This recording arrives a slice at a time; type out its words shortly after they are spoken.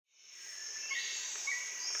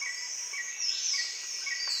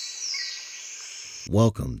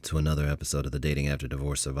Welcome to another episode of the Dating After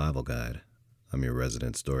Divorce Survival Guide. I'm your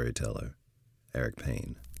resident storyteller, Eric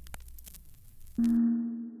Payne.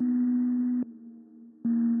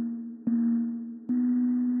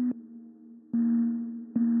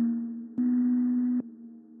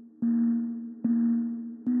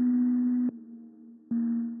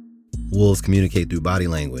 Wolves communicate through body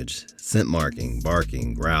language, scent marking,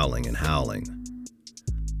 barking, growling, and howling.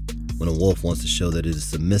 When a wolf wants to show that it is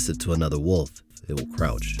submissive to another wolf, it will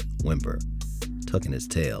crouch, whimper, tuck in its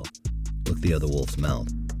tail, look the other wolf's mouth,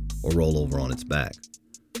 or roll over on its back.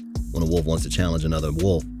 When a wolf wants to challenge another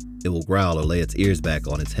wolf, it will growl or lay its ears back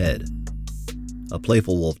on its head. A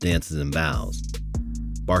playful wolf dances and bows.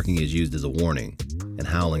 Barking is used as a warning, and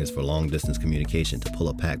howling is for long-distance communication to pull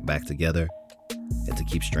a pack back together and to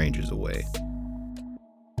keep strangers away.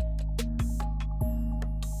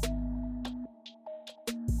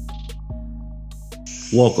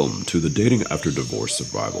 Welcome to the Dating After Divorce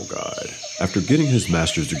Survival Guide. After getting his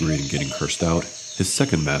master's degree in getting cursed out, his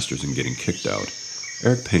second master's in getting kicked out,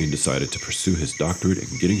 Eric Payne decided to pursue his doctorate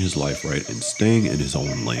in getting his life right and staying in his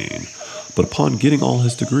own lane. But upon getting all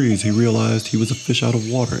his degrees, he realized he was a fish out of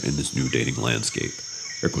water in this new dating landscape.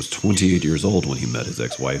 Eric was 28 years old when he met his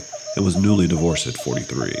ex-wife and was newly divorced at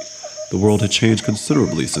 43. The world had changed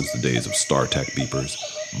considerably since the days of StarTAC beepers,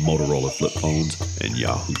 Motorola flip phones, and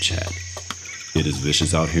Yahoo Chat. It is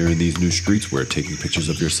vicious out here in these new streets where taking pictures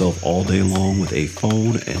of yourself all day long with a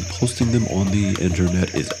phone and posting them on the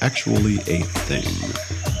internet is actually a thing.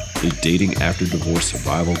 The Dating After Divorce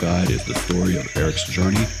Survival Guide is the story of Eric's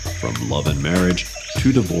journey from love and marriage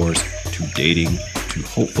to divorce to dating to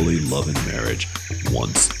hopefully love and marriage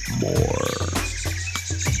once more.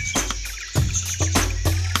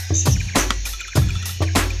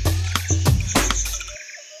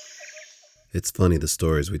 It's funny the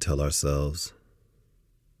stories we tell ourselves.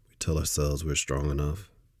 We tell ourselves we're strong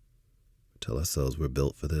enough. We tell ourselves we're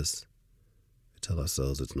built for this. We tell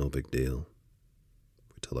ourselves it's no big deal.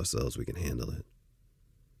 We tell ourselves we can handle it.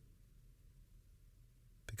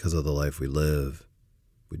 Because of the life we live,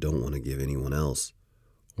 we don't want to give anyone else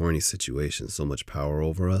or any situation so much power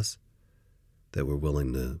over us that we're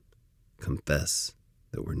willing to confess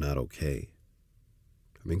that we're not okay.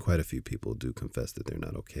 I mean, quite a few people do confess that they're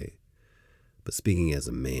not okay. But speaking as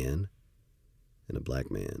a man, and a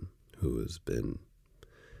black man who has been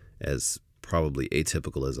as probably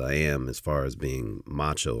atypical as I am as far as being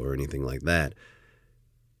macho or anything like that,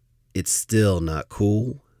 it's still not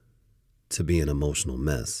cool to be an emotional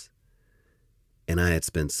mess. And I had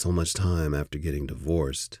spent so much time after getting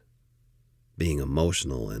divorced being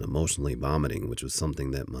emotional and emotionally vomiting, which was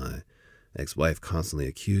something that my ex-wife constantly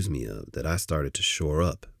accused me of, that I started to shore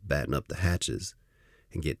up, batten up the hatches,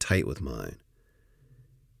 and get tight with mine,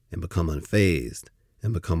 and become unfazed,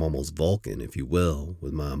 and become almost Vulcan, if you will,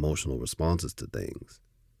 with my emotional responses to things.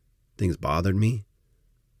 Things bothered me,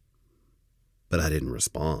 but I didn't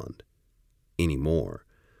respond anymore.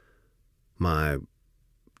 My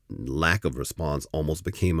lack of response almost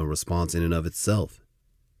became a response in and of itself.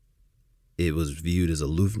 It was viewed as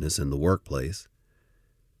aloofness in the workplace.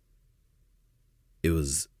 It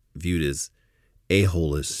was viewed as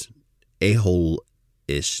a-hole-ishness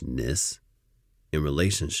in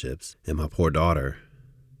relationships. And my poor daughter,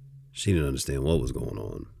 she didn't understand what was going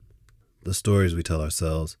on. The stories we tell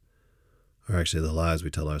ourselves are actually the lies we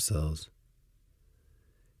tell ourselves.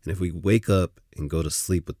 And if we wake up and go to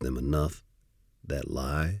sleep with them enough, that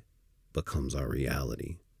lie becomes our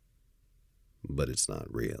reality. But it's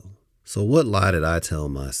not real. So what lie did I tell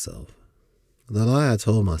myself? The lie I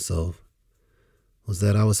told myself was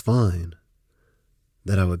that I was fine,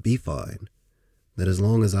 that I would be fine, that as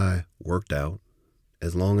long as I worked out,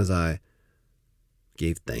 as long as I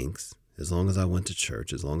gave thanks, as long as I went to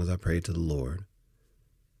church, as long as I prayed to the Lord,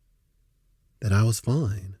 that I was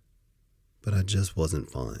fine. But I just wasn't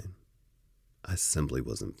fine. I simply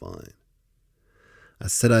wasn't fine. I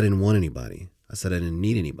said I didn't want anybody. I said I didn't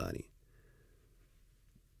need anybody.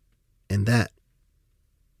 And that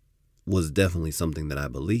was definitely something that I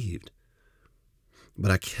believed. But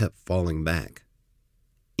I kept falling back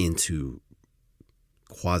into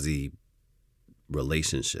quasi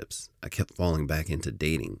relationships. I kept falling back into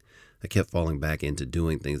dating. I kept falling back into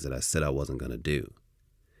doing things that I said I wasn't going to do.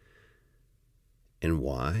 And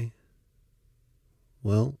why?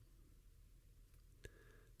 Well,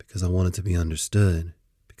 because I wanted to be understood,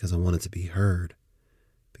 because I wanted to be heard,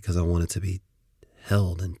 because I wanted to be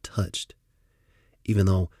held and touched, even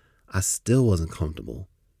though I still wasn't comfortable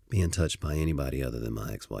being touched by anybody other than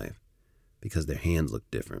my ex-wife. because their hands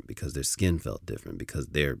looked different, because their skin felt different, because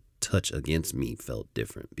their touch against me felt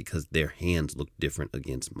different, because their hands looked different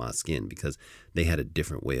against my skin, because they had a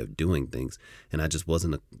different way of doing things. And I just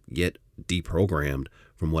wasn't yet deprogrammed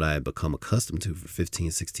from what I had become accustomed to for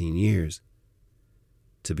 15, 16 years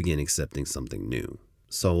to begin accepting something new.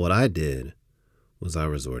 So what I did was I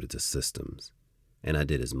resorted to systems, and I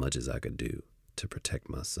did as much as I could do to protect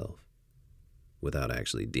myself without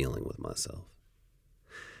actually dealing with myself.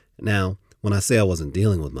 Now, when I say I wasn't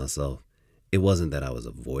dealing with myself, it wasn't that I was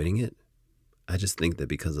avoiding it. I just think that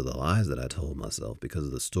because of the lies that I told myself, because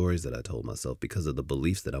of the stories that I told myself, because of the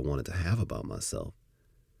beliefs that I wanted to have about myself,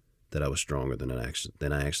 that I was stronger than I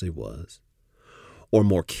actually was, or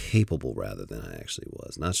more capable rather than I actually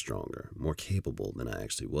was. Not stronger, more capable than I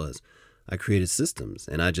actually was. I created systems,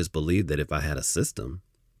 and I just believed that if I had a system,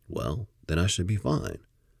 well, then I should be fine.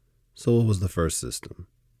 So what was the first system?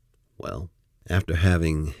 Well, after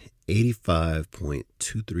having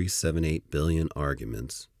 85.2378 billion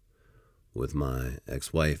arguments with my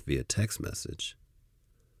ex-wife via text message,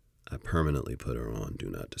 I permanently put her on Do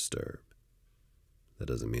Not Disturb. That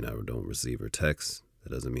doesn't mean I don't receive her texts.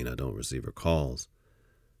 That doesn't mean I don't receive her calls.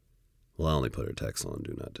 Well, I only put her texts on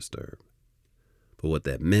Do Not Disturb. But what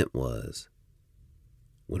that meant was,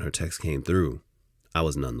 when her text came through, I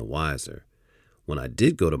was none the wiser. When I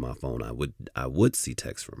did go to my phone, I would see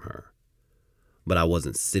texts from her. But I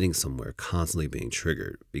wasn't sitting somewhere constantly being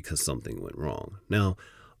triggered because something went wrong. Now,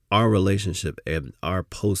 our relationship, our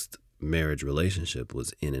post-marriage relationship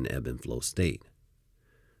was in an ebb and flow state.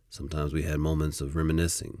 Sometimes we had moments of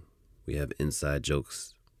reminiscing. We have inside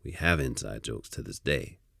jokes. We have inside jokes to this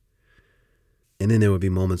day. And then there would be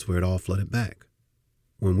moments where it all flooded back.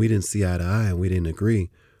 When we didn't see eye to eye and we didn't agree,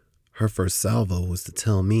 her first salvo was to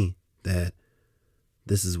tell me that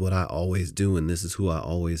this is what I always do, and this is who I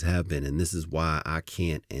always have been, and this is why I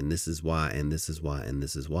can't, and this is why, and this is why, and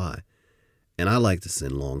this is why. And I like to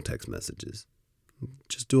send long text messages.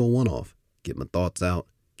 Just do a one-off. Get my thoughts out,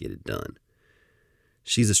 get it done.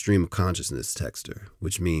 She's a stream of consciousness texter,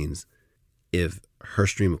 which means if her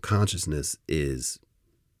stream of consciousness is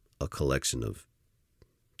a collection of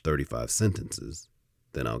 35 sentences,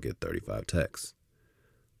 then I'll get 35 texts.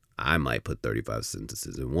 I might put 35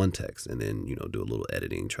 sentences in one text and then, do a little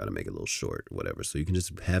editing, try to make it a little short, whatever. So you can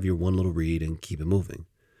just have your one little read and keep it moving.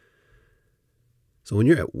 So when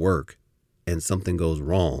you're at work and something goes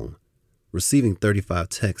wrong, receiving 35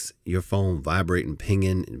 texts, your phone vibrating,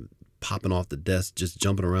 pinging, and popping off the desk, just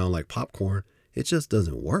jumping around like popcorn, it just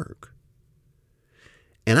doesn't work.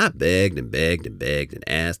 And I begged and begged and begged and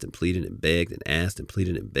asked and pleaded and begged and asked and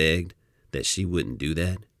pleaded and begged that she wouldn't do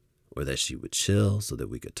that, or that she would chill so that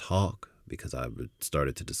we could talk, because I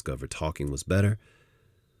started to discover talking was better.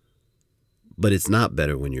 But it's not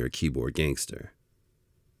better when you're a keyboard gangster.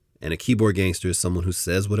 And a keyboard gangster is someone who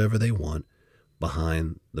says whatever they want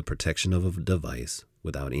behind the protection of a device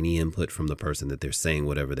without any input from the person that they're saying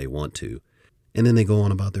whatever they want to, and then they go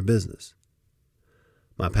on about their business.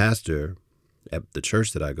 My pastor at the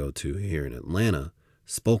church that I go to here in Atlanta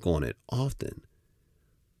spoke on it often.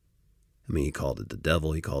 I mean, he called it the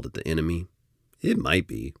devil, he called it the enemy. It might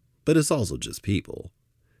be, but it's also just people.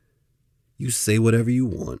 You say whatever you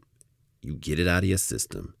want, you get it out of your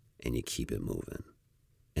system, and you keep it moving.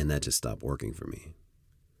 And that just stopped working for me.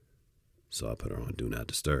 So I put her on Do Not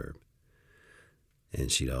Disturb. And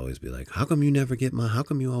she'd always be like, how come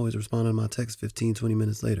you always respond to my text 15, 20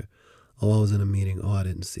 minutes later? Oh, I was in a meeting. Oh, I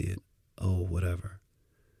didn't see it. Oh, whatever.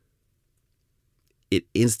 It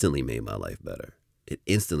instantly made my life better. It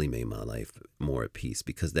instantly made my life more at peace,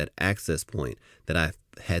 because that access point that I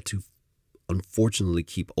had to unfortunately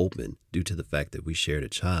keep open due to the fact that we shared a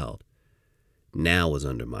child now was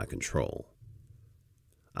under my control.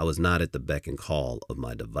 I was not at the beck and call of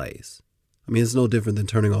my device. I mean, it's no different than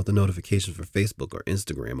turning off the notifications for Facebook or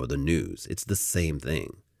Instagram or the news. It's the same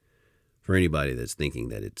thing. For anybody that's thinking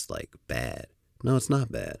that it's like bad. No, it's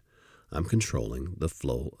not bad. I'm controlling the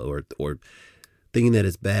flow, or thinking that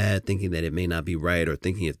it's bad, thinking that it may not be right, or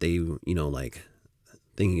thinking if they,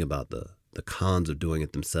 thinking about the cons of doing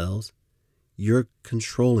it themselves. You're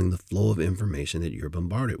controlling the flow of information that you're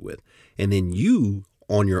bombarded with. And then you,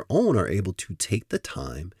 on your own, are able to take the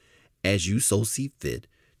time as you so see fit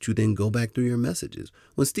to then go back through your messages.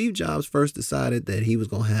 When Steve Jobs first decided that he was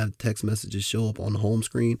going to have text messages show up on the home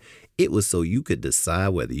screen, it was so you could decide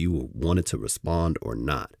whether you wanted to respond or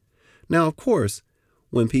not. Now, of course,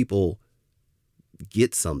 when people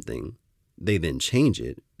get something, they then change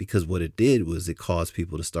it, because what it did was it caused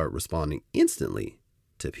people to start responding instantly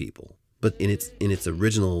to people. But in its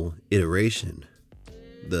original iteration,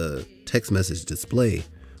 the text message display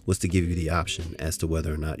was to give you the option as to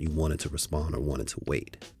whether or not you wanted to respond or wanted to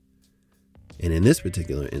wait. And in this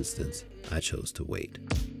particular instance, I chose to wait.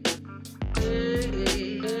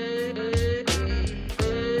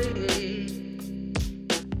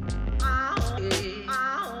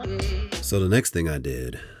 So the next thing I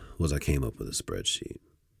did was I came up with a spreadsheet.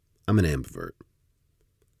 I'm an ambivert.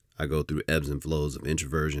 I go through ebbs and flows of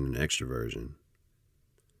introversion and extroversion.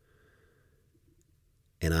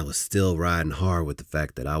 And I was still riding hard with the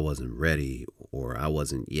fact that I wasn't ready, or I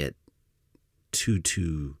wasn't yet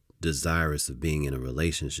too desirous of being in a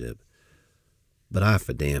relationship. But I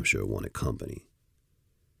for damn sure wanted company.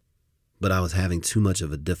 But I was having too much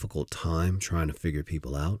of a difficult time trying to figure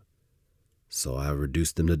people out. So I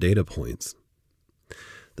reduced them to data points.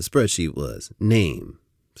 The spreadsheet was name,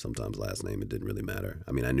 sometimes last name, it didn't really matter.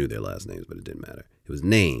 I mean, I knew their last names, but it didn't matter. It was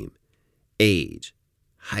name, age,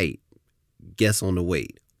 height, guess on the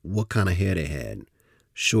weight, what kind of hair they had,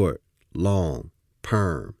 short, long,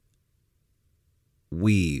 perm,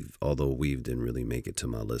 weave, although weave didn't really make it to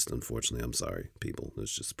my list, unfortunately. I'm sorry, people.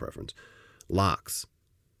 It's just a preference. Locks.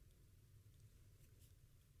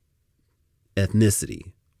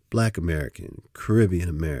 Ethnicity. Black American, Caribbean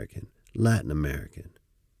American, Latin American.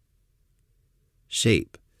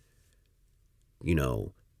 Shape.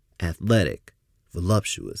 Athletic,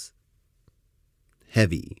 voluptuous,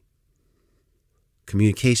 heavy.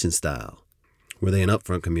 Communication style. Were they an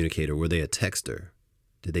upfront communicator? Were they a texter?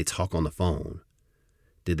 Did they talk on the phone?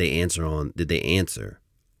 Did they answer?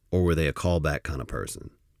 Or were they a callback kind of person?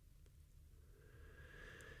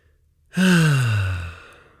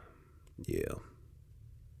 Yeah.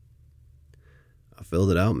 I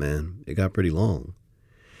filled it out, man. It got pretty long.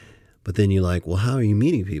 But then you're like, well, how are you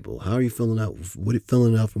meeting people? How are you filling out?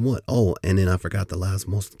 Filling it out from what? Oh, and then I forgot the last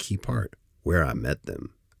most key part, where I met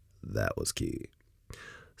them. That was key.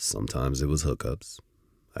 Sometimes it was hookups.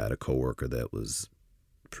 I had a coworker that was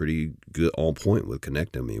pretty good, on point with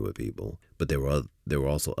connecting me with people. But there were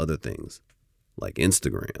also other things, like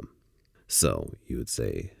Instagram. So you would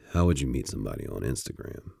say, how would you meet somebody on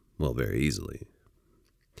Instagram? Well, very easily.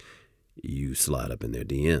 You slide up in their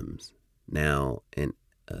DMs. Now, and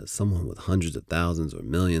someone with hundreds of thousands or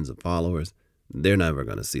millions of followers, they're never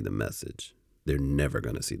going to see the message. They're never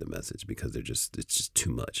going to see the message because it's just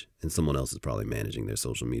too much. And someone else is probably managing their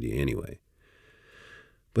social media anyway.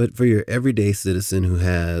 But for your everyday citizen who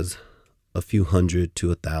has a few hundred to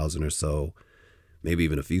 1,000 or so, maybe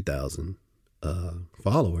even a few thousand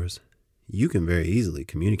followers, you can very easily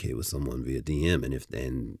communicate with someone via DM,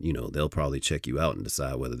 and they'll probably check you out and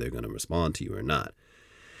decide whether they're going to respond to you or not.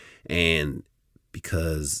 And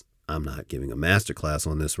because I'm not giving a masterclass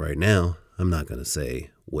on this right now, I'm not going to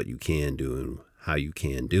say what you can do and how you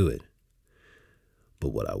can do it.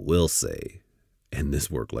 But what I will say, and this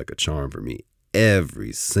worked like a charm for me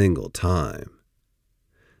every single time,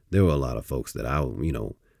 there were a lot of folks that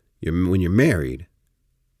when you're married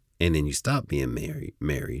and then you stop being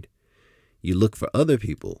married, you look for other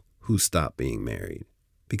people who stop being married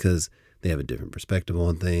because they have a different perspective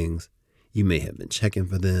on things. You may have been checking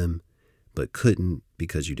for them, but couldn't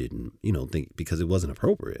because you didn't, think because it wasn't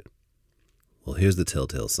appropriate. Well, here's the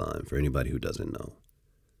telltale sign for anybody who doesn't know.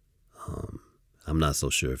 I'm not so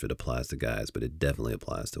sure if it applies to guys, but it definitely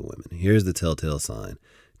applies to women. Here's the telltale sign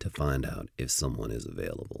to find out if someone is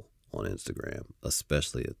available on Instagram,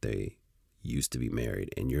 especially if they used to be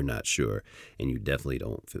married and you're not sure and you definitely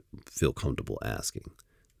don't feel comfortable asking.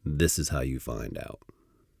 This is how you find out.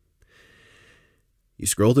 You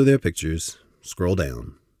scroll through their pictures, scroll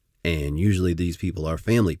down, and usually these people are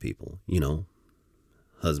family people,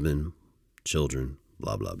 husband, children,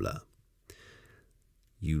 blah, blah, blah.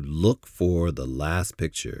 You look for the last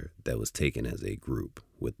picture that was taken as a group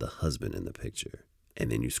with the husband in the picture,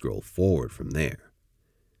 and then you scroll forward from there.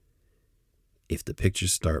 If the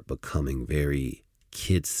pictures start becoming very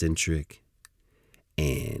kid-centric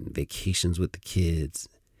and vacations with the kids,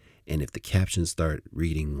 and if the captions start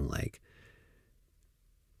reading like,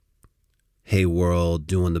 hey world,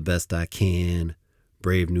 doing the best I can,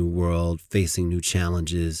 brave new world, facing new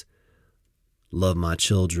challenges, love my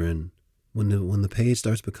children, when the page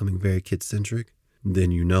starts becoming very kid-centric,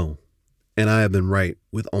 then you know. And I have been right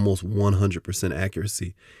with almost 100%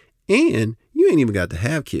 accuracy. And you ain't even got to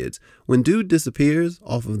have kids. When dude disappears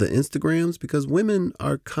off of the Instagrams, because women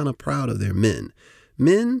are kind of proud of their men.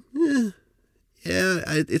 Men,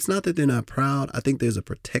 it's not that they're not proud. I think there's a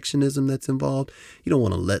protectionism that's involved. You don't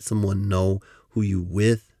want to let someone know who you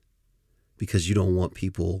with because you don't want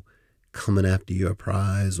people coming after your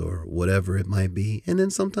prize or whatever it might be. And then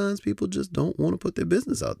sometimes people just don't want to put their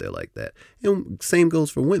business out there like that. And same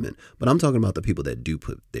goes for women. But I'm talking about the people that do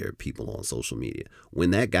put their people on social media.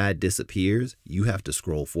 When that guy disappears, you have to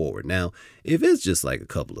scroll forward. Now, if it's just like a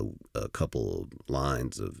couple of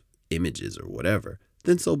lines of images or whatever,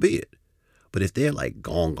 then so be it. But if they're like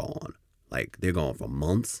gone, like they're gone for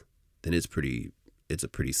months, then it's a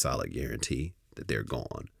pretty solid guarantee that they're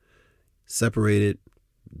gone. Separated,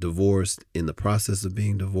 divorced, in the process of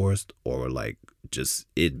being divorced, or like just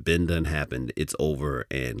it been done happened, it's over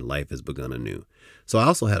and life has begun anew. So I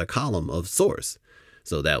also had a column of source.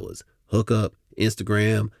 So that was hookup,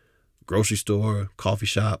 Instagram, grocery store, coffee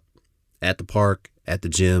shop, at the park, at the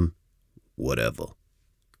gym, whatever.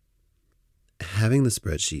 Having the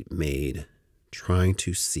spreadsheet made trying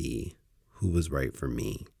to see who was right for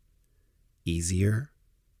me easier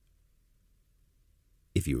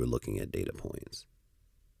if you were looking at data points.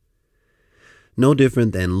 No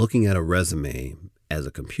different than looking at a resume as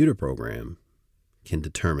a computer program can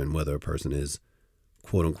determine whether a person is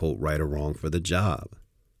quote unquote right or wrong for the job.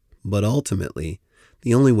 But ultimately,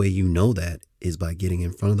 the only way you know that is by getting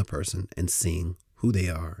in front of the person and seeing who they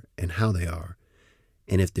are and how they are,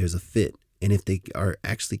 and if there's a fit, and if they are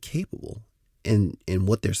actually capable, and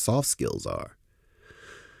what their soft skills are.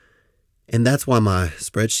 And that's why my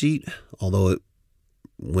spreadsheet, although it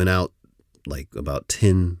went out like about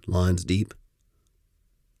 10 lines deep,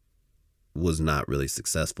 was not really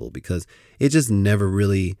successful, because it just never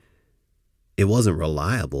really, it wasn't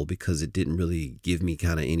reliable, because it didn't really give me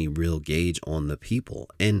kind of any real gauge on the people.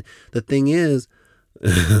 And the thing is,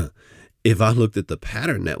 if I looked at the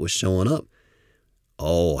pattern that was showing up,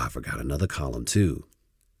 oh, I forgot another column too.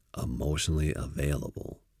 Emotionally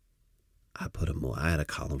available. I had a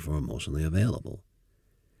column for emotionally available.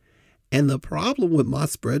 And the problem with my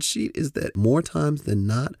spreadsheet is that more times than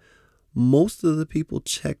not, most of the people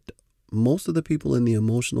in the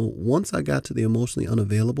emotional, once I got to the emotionally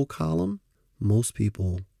unavailable column, most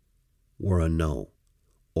people were a no,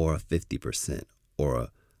 or a 50%, or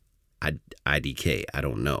a IDK, I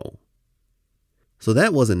don't know. So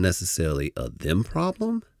that wasn't necessarily a them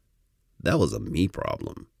problem. That was a me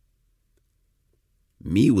problem.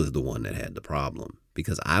 Me was the one that had the problem,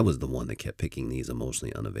 because I was the one that kept picking these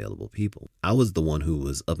emotionally unavailable people. I was the one who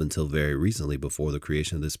was, up until very recently, before the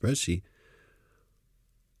creation of this spreadsheet,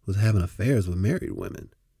 was having affairs with married women.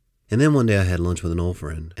 And then one day I had lunch with an old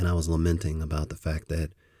friend, and I was lamenting about the fact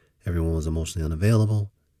that everyone was emotionally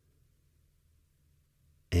unavailable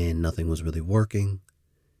and nothing was really working,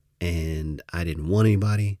 and I didn't want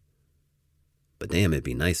anybody. But damn, it'd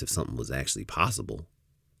be nice if something was actually possible.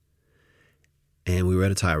 And we were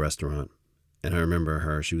at a Thai restaurant, and I remember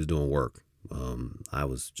her, she was doing work. I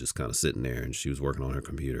was just kind of sitting there, and she was working on her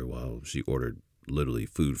computer while she ordered literally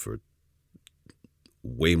food for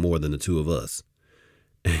way more than the two of us.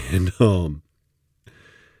 And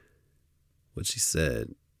what she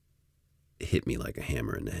said hit me like a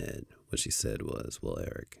hammer in the head. What she said was, "Well,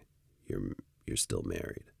 Eric, you're still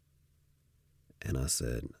married." And I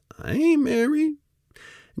said, "I ain't married.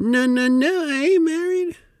 No, I ain't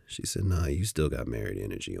married." She said, "Nah, you still got married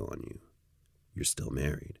energy on you. You're still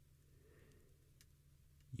married.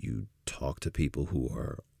 You talk to people who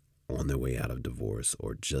are on their way out of divorce,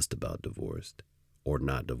 or just about divorced, or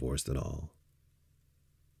not divorced at all.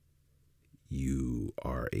 You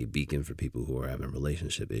are a beacon for people who are having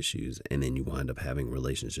relationship issues, and then you wind up having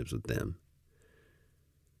relationships with them.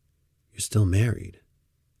 You're still married,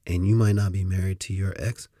 and you might not be married to your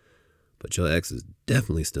ex, but your ex is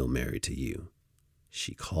definitely still married to you.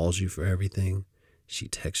 She calls you for everything. She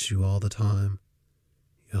texts you all the time.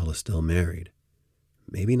 Y'all are still married.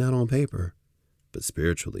 Maybe not on paper, but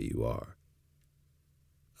spiritually you are."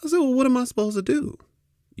 I said, "Well, what am I supposed to do?"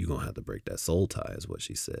 "You're going to have to break that soul tie," is what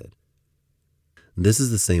she said. This is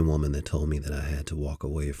the same woman that told me that I had to walk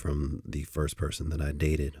away from the first person that I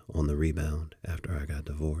dated on the rebound after I got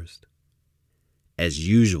divorced. As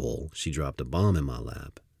usual, she dropped a bomb in my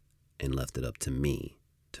lap and left it up to me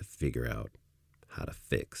to figure out how to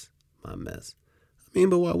fix my mess. I mean,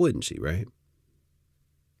 but why wouldn't she, right?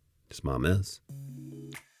 It's my mess.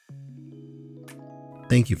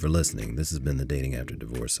 Thank you for listening. This has been the Dating After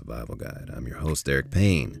Divorce Survival Guide. I'm your host, Eric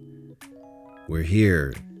Payne. We're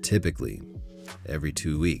here typically every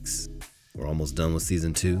 2 weeks. We're almost done with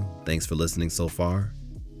season 2. Thanks for listening so far.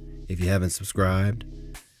 If you haven't subscribed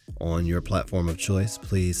on your platform of choice,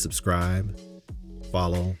 please subscribe,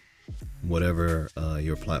 follow, whatever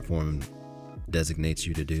your platform designates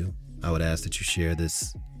you to do. I would ask that you share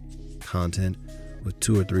this content with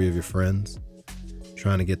 2 or 3 of your friends,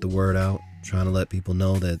 trying to get the word out trying to let people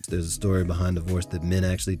know that there's a story behind divorce that men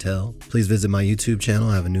actually tell. Please visit my YouTube channel.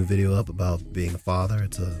 I have a new video up about being a father.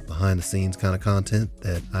 It's a behind the scenes kind of content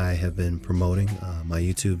that I have been promoting. My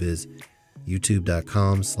YouTube is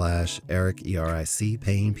youtube.com/Eric, E-R-I-C,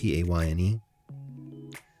 Payne, P-A-Y-N-E.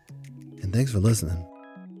 And thanks for listening.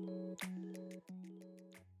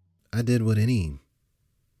 I did what any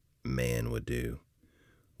man would do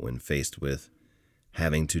when faced with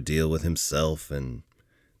having to deal with himself and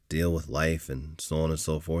deal with life and so on and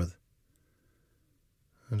so forth.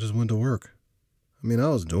 I just went to work. I mean, I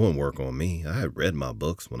was doing work on me. I had read my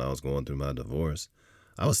books when I was going through my divorce.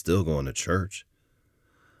 I was still going to church.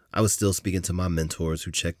 I was still speaking to my mentors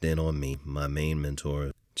who checked in on me. My main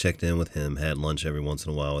mentor, checked in with him, had lunch every once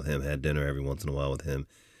in a while with him, had dinner every once in a while with him.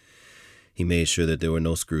 He made sure that there were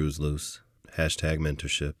no screws loose.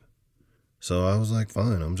 #mentorship. So I was like,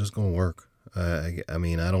 fine, I'm just going to work. I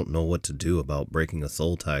mean, I don't know what to do about breaking a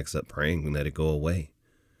soul tie except praying that it go away.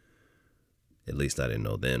 At least I didn't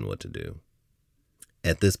know then what to do.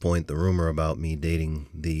 At this point, the rumor about me dating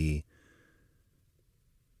the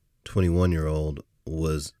 21-year-old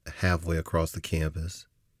was halfway across the campus.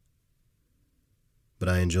 But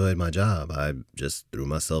I enjoyed my job. I just threw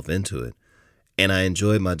myself into it. And I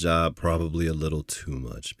enjoyed my job probably a little too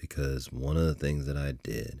much, because one of the things that I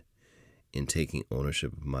did in taking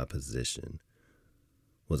ownership of my position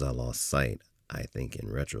was I lost sight, I think in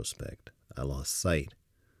retrospect, I lost sight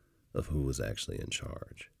of who was actually in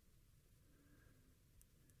charge.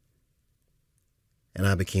 And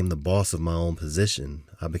I became the boss of my own position.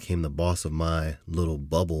 I became the boss of my little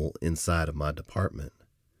bubble inside of my department.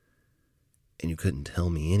 And you couldn't tell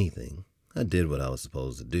me anything. I did what I was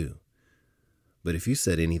supposed to do. But if you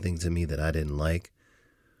said anything to me that I didn't like,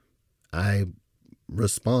 I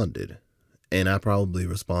responded. And I probably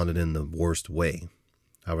responded in the worst way.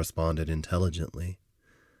 I responded intelligently.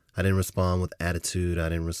 I didn't respond with attitude. I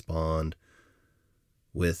didn't respond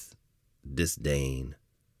with disdain.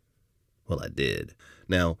 Well, I did.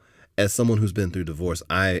 Now, as someone who's been through divorce,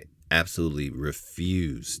 I absolutely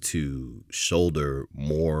refuse to shoulder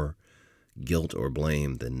more guilt or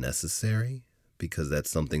blame than necessary, because that's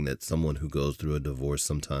something that someone who goes through a divorce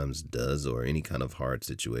sometimes does, or any kind of hard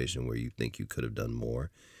situation where you think you could have done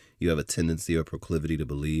more. You have a tendency or proclivity to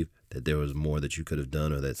believe that there was more that you could have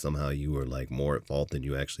done, or that somehow you were like more at fault than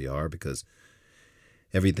you actually are, because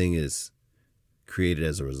everything is created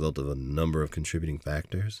as a result of a number of contributing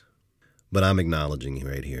factors. But I'm acknowledging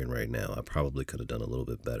right here and right now, I probably could have done a little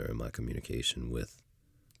bit better in my communication with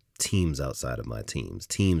teams outside of my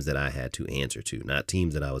teams that I had to answer to, not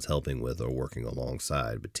teams that I was helping with or working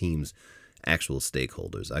alongside, but teams, actual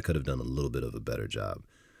stakeholders. I could have done a little bit of a better job,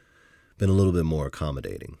 been a little bit more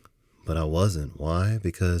accommodating, but I wasn't. Why?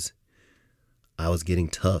 Because I was getting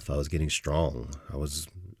tough. I was getting strong. I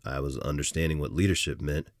was understanding what leadership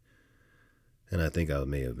meant, and I think I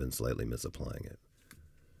may have been slightly misapplying it.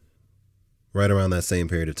 Right around that same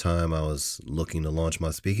period of time, I was looking to launch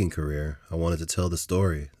my speaking career. I wanted to tell the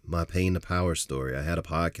story, my Payne to Power story. I had a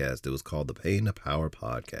podcast. It was called the Payne to Power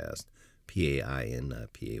Podcast, P-A-I-N,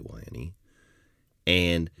 not P-A-Y-N-E.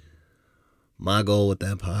 And my goal with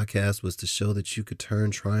that podcast was to show that you could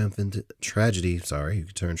turn triumph into tragedy. You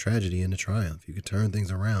could turn tragedy into triumph. You could turn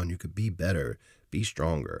things around. You could be better, be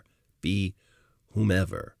stronger, be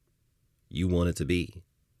whomever you wanted to be.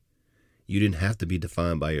 You didn't have to be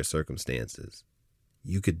defined by your circumstances.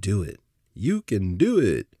 You could do it. You can do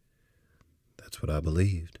it. That's what I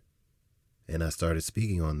believed. And I started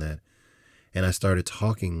speaking on that. And I started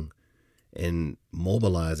talking and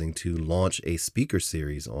mobilizing to launch a speaker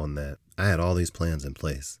series on that. I had all these plans in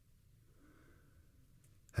place.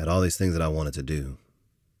 I had all these things that I wanted to do.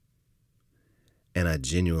 And I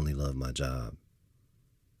genuinely loved my job.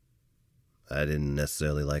 I didn't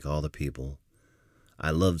necessarily like all the people. I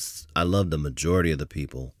loved the majority of the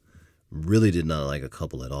people. Really did not like a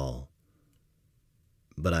couple at all.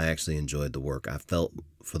 But I actually enjoyed the work. I felt,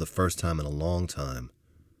 for the first time in a long time,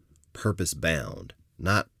 purpose-bound.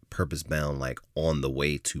 Not purpose-bound like on the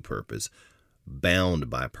way to purpose. Bound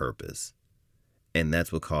by purpose. And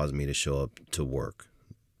that's what caused me to show up to work.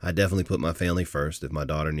 I definitely put my family first. If my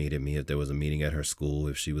daughter needed me, if there was a meeting at her school,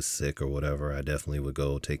 if she was sick or whatever, I definitely would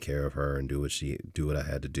go take care of her and do what I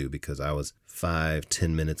had to do, because I was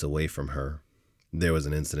 5-10 minutes away from her. There was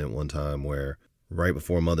an incident one time where right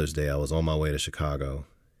before Mother's Day, I was on my way to Chicago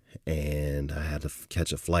and I had to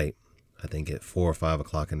catch a flight, I think at 4 or 5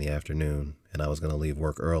 o'clock in the afternoon, and I was going to leave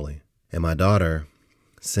work early. And my daughter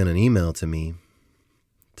sent an email to me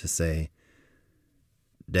to say,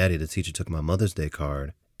 "Daddy, the teacher took my Mother's Day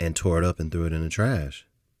card and tore it up and threw it in the trash."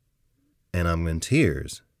 And I'm in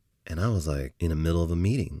tears. And I was like in the middle of a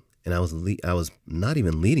meeting. And I was not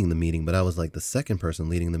even leading the meeting, but I was like the second person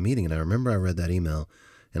leading the meeting. And I remember I read that email,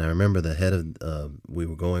 and I remember the head of, we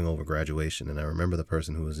were going over graduation, and I remember the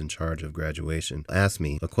person who was in charge of graduation asked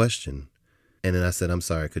me a question. And then I said, I'm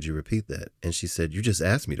sorry, could you repeat that? And she said, you just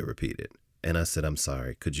asked me to repeat it. And I said, I'm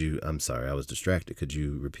sorry, I was distracted. Could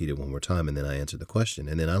you repeat it one more time? And then I answered the question.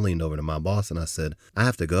 And then I leaned over to my boss and I said, I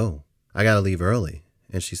have to go. I got to leave early.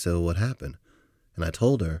 And she said, well, what happened? And I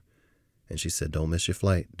told her, and she said, don't miss your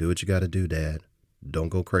flight. Do what you got to do, Dad. Don't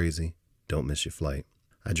go crazy. Don't miss your flight.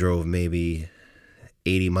 I drove maybe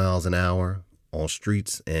 80 miles an hour on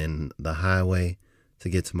streets and the highway to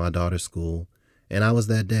get to my daughter's school. And I was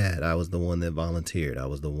that dad. I was the one that volunteered. I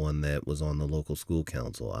was the one that was on the local school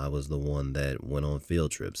council. I was the one that went on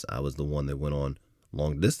field trips. I was the one that went on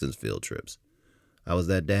long distance field trips. I was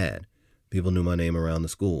that dad. People knew my name around the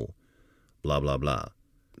school. Blah, blah, blah.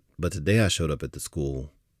 But today I showed up at the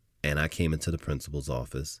school and I came into the principal's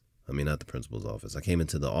office. I mean, not the principal's office. I came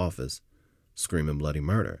into the office screaming bloody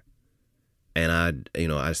murder. And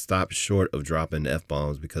I stopped short of dropping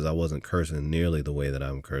F-bombs because I wasn't cursing nearly the way that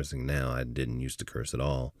I'm cursing now. I didn't used to curse at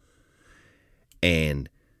all. And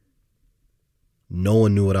no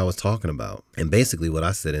one knew what I was talking about. And basically what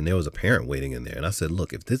I said, and there was a parent waiting in there. And I said,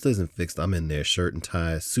 look, if this isn't fixed, I'm in there shirt and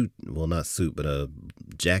tie, suit, well, not suit, but a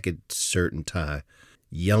jacket, shirt and tie,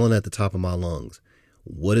 yelling at the top of my lungs.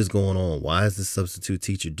 What is going on? Why does this substitute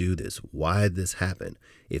teacher do this? Why did this happen?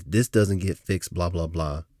 If this doesn't get fixed, blah, blah,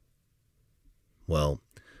 blah. Well,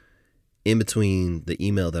 in between the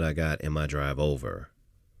email that I got and my drive over,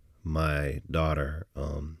 my daughter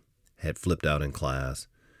had flipped out in class,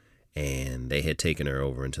 and they had taken her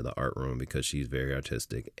over into the art room because she's very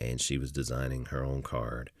artistic, and she was designing her own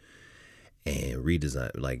card and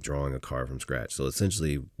like drawing a card from scratch. So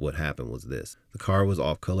essentially what happened was this. The card was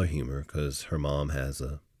off-color humor because her mom has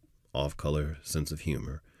a off-color sense of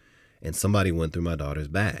humor, and somebody went through my daughter's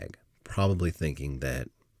bag, probably thinking that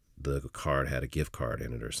the card had a gift card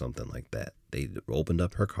in it or something like that. They opened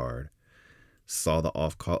up her card, saw the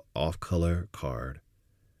off-color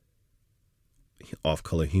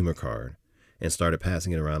humor card, and started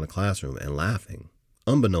passing it around the classroom and laughing,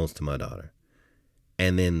 unbeknownst to my daughter.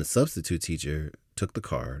 And then the substitute teacher took the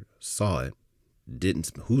card, saw it,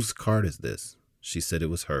 whose card is this? She said it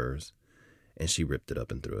was hers, and she ripped it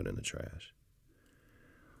up and threw it in the trash.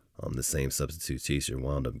 The same substitute teacher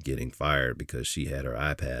wound up getting fired because she had her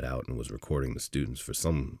iPad out and was recording the students for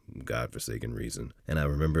some godforsaken reason. And I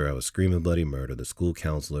remember I was screaming bloody murder. The school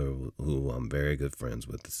counselor, who I'm very good friends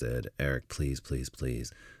with, said, Eric, please, please,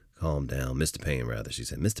 please, calm down. Mr. Payne, rather. She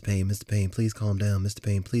said, Mr. Payne, please calm down. Mr.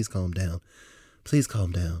 Payne, please calm down. Please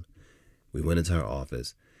calm down. We went into her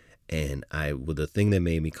office, and the thing that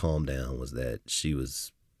made me calm down was that she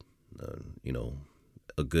was,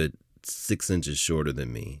 a good 6 inches shorter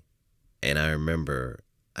than me. And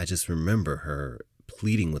I just remember her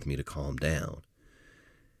pleading with me to calm down.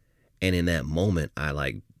 And in that moment,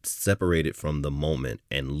 I separated from the moment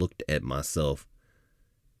and looked at myself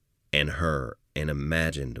and her and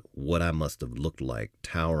imagined what I must have looked like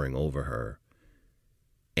towering over her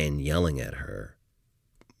and yelling at her.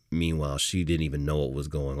 Meanwhile, she didn't even know what was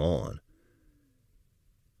going on.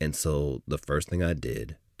 And so the first thing I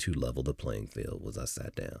did to level the playing field was I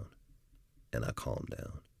sat down and I calmed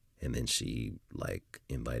down. And then she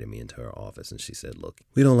invited me into her office and she said, look,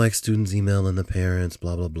 we don't like students emailing the parents,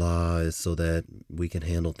 blah, blah, blah. It's so that we can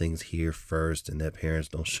handle things here first and that parents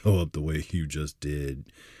don't show up the way you just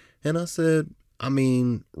did. And I said,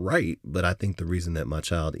 right. But I think the reason that my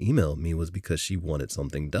child emailed me was because she wanted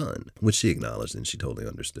something done, which she acknowledged and she totally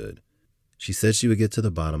understood. She said she would get to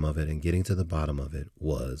the bottom of it, and getting to the bottom of it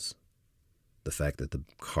was the fact that the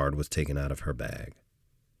card was taken out of her bag.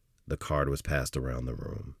 The card was passed around the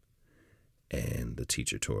room. And the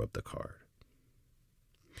teacher tore up the card.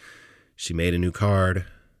 She made a new card.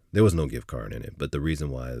 There was no gift card in it, but the reason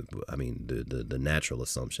why, the natural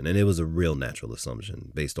assumption, and it was a real natural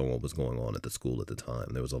assumption based on what was going on at the school at the time.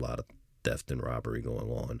 There was a lot of theft and robbery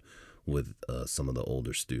going on with some of the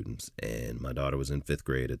older students, and my daughter was in 5th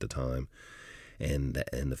grade at the time, and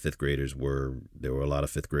the 5th graders there were a lot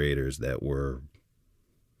of 5th graders that were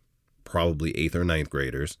probably 8th or 9th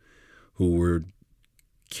graders who were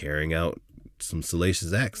carrying out some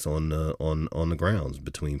salacious acts on the grounds,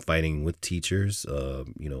 between fighting with teachers,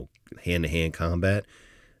 hand-to-hand combat,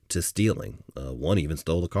 to stealing. One even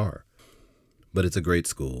stole a car. But it's a great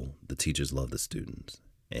school. The teachers love the students.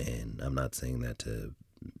 And I'm not saying that to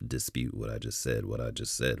dispute what I just said. What I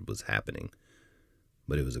just said was happening.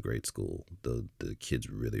 But it was a great school. The kids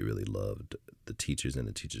really, really loved the teachers, and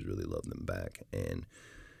the teachers really loved them back. And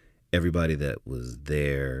everybody that was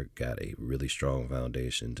there got a really strong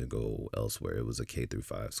foundation to go elsewhere. It was a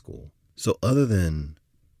K-5 school. So other than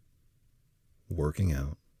working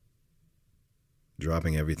out,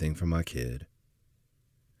 dropping everything for my kid,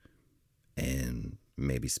 and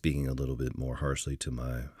maybe speaking a little bit more harshly to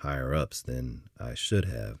my higher ups than I should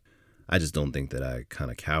have, I just don't think that I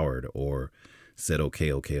kind of cowered or said, okay,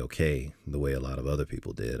 the way a lot of other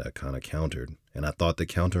people did. I kind of countered, and I thought the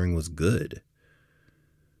countering was good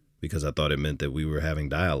because I thought it meant that we were having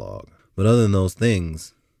dialogue. But other than those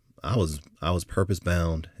things, I was purpose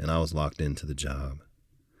bound, and I was locked into the job,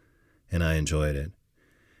 and I enjoyed it.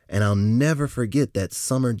 And I'll never forget that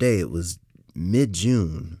summer day. It was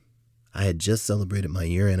mid-June. I had just celebrated my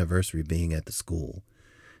year anniversary being at the school.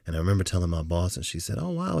 And I remember telling my boss, and she said, "Oh,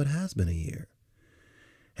 wow, it has been a year."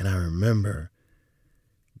 And I remember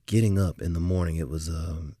getting up in the morning. It was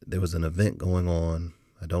there was an event going on.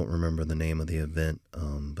 I don't remember the name of the event,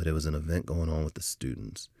 but it was an event going on with the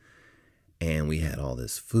students. And we had all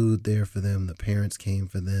this food there for them. The parents came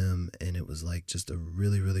for them. And it was like just a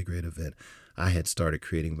really, really great event. I had started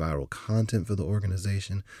creating viral content for the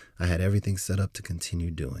organization. I had everything set up to continue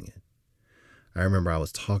doing it. I remember I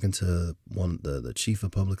was talking to the chief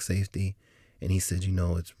of public safety, and he said,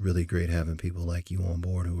 it's really great having people like you on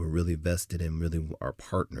board who are really vested and really are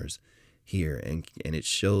partners here. And it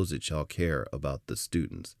shows that y'all care about the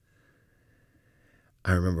students.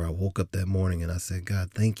 I remember I woke up that morning and I said,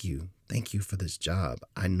 God, thank you. Thank you for this job.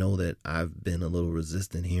 I know that I've been a little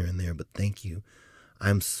resistant here and there, but thank you.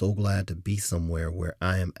 I'm so glad to be somewhere where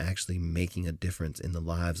I am actually making a difference in the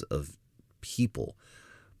lives of people,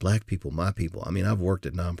 Black people, my people. I mean, I've worked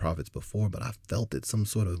at nonprofits before, but I felt it some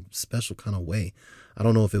sort of special kind of way. I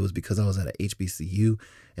don't know if it was because I was at a HBCU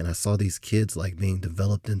and I saw these kids like being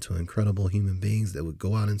developed into incredible human beings that would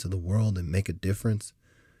go out into the world and make a difference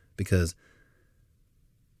because,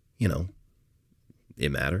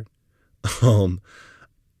 it mattered.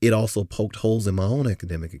 It also poked holes in my own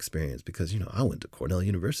academic experience because, I went to Cornell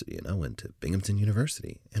University and I went to Binghamton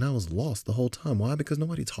University and I was lost the whole time. Why? Because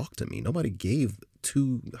nobody talked to me. Nobody gave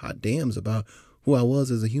two hot damns about who I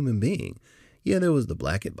was as a human being. Yeah, there was the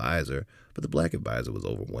Black advisor, but the Black advisor was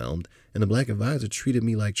overwhelmed and the Black advisor treated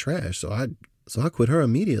me like trash. So I quit her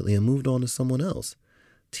immediately and moved on to someone else.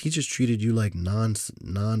 Teachers treated you like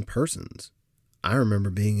non-persons. I remember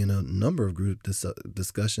being in a number of group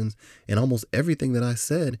discussions, and almost everything that I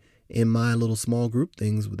said in my little small group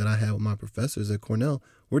things that I had with my professors at Cornell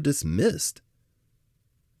were dismissed.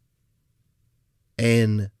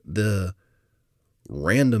 And the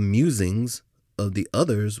random musings of the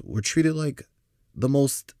others were treated like the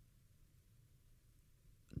most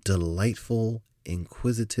delightful,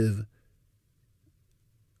 inquisitive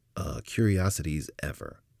curiosities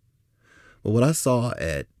ever. But what I saw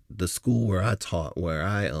at the school where I taught, where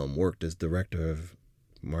I worked as director of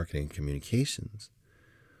marketing communications,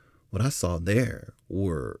 what I saw there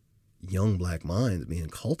were young Black minds being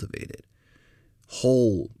cultivated,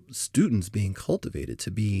 whole students being cultivated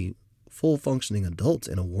to be full functioning adults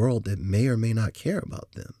in a world that may or may not care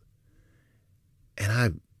about them. And I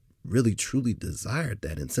really truly desired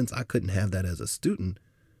that. And since I couldn't have that as a student,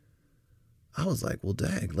 I was like, well,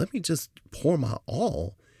 dag, let me just pour my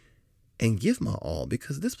all and give my all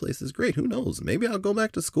because this place is great. Who knows? Maybe I'll go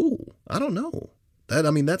back to school. I don't know.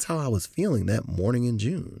 That's how I was feeling that morning in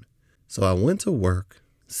June. So I went to work,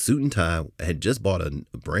 suit and tie. I had just bought a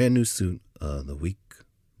brand new suit the week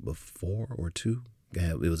before or two.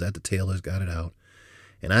 It was at the tailor's, got it out.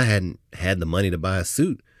 And I hadn't had the money to buy a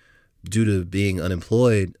suit due to being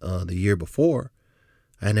unemployed the year before.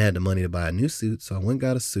 I hadn't had the money to buy a new suit. So I went and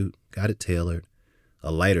got a suit, got it tailored,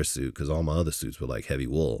 a lighter suit because all my other suits were like heavy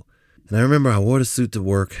wool. And I remember I wore the suit to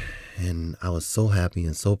work and I was so happy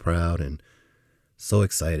and so proud and so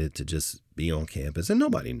excited to just be on campus. And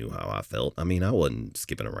nobody knew how I felt. I mean, I wasn't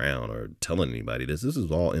skipping around or telling anybody this. This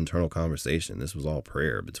was all internal conversation. This was all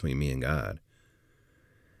prayer between me and God.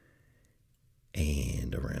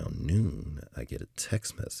 And around noon, I get a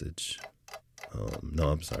text message. No,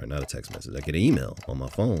 I'm sorry, not a text message. I get an email on my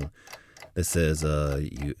phone that says a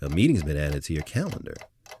meeting's been added to your calendar.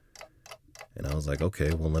 And I was like,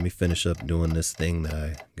 okay, well, let me finish up doing this thing that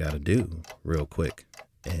I got to do real quick.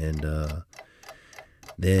 And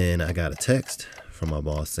then I got a text from my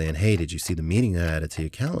boss saying, hey, did you see the meeting I added to your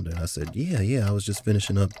calendar? And I said, yeah, I was just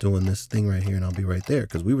finishing up doing this thing right here and I'll be right there.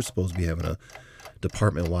 Because we were supposed to be having a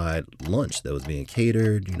department-wide lunch that was being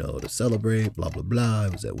catered, to celebrate, blah, blah, blah.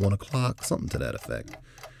 It was at 1:00, something to that effect.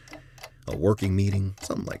 A working meeting,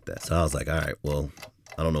 something like that. So I was like, all right, well,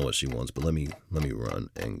 I don't know what she wants, but let me run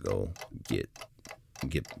and go get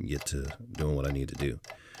to doing what I need to do.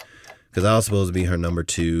 Because I was supposed to be her number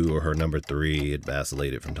 2 or her number 3. It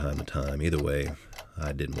vacillated from time to time. Either way,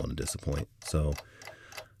 I didn't want to disappoint. So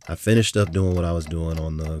I finished up doing what I was doing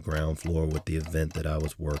on the ground floor with the event that I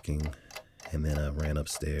was working. And then I ran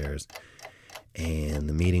upstairs. And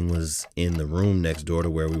the meeting was in the room next door to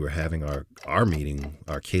where we were having our meeting,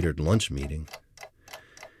 our catered lunch meeting.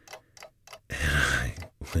 And I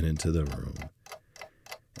went into the room.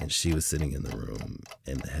 And she was sitting in the room.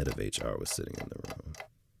 And the head of HR was sitting in the room.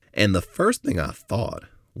 And the first thing I thought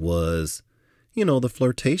was, the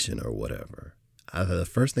flirtation or whatever. The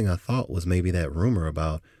first thing I thought was maybe that rumor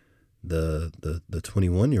about the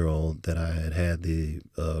 21-year-old that I had the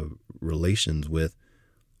relations with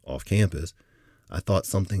off campus. I thought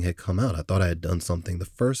something had come out. I thought I had done something. The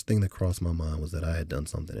first thing that crossed my mind was that I had done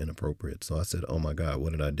something inappropriate. So I said, oh my God,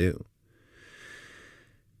 what did I do?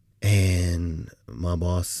 And my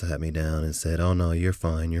boss sat me down and said, oh no, you're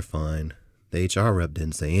fine. The HR rep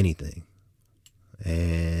didn't say anything.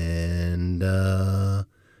 And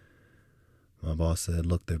my boss said,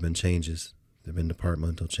 look, there have been changes. There have been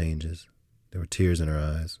departmental changes. There were tears in her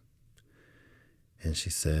eyes. And she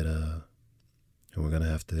said, we're going to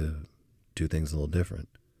have to do things a little different.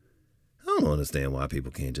 I don't understand why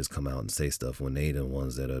people can't just come out and say stuff when they the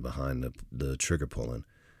ones that are behind the trigger pulling.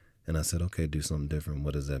 And I said, okay, do something different.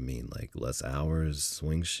 What does that mean? Like less hours,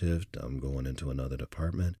 swing shift? I'm going into another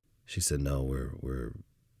department? She said, no, we're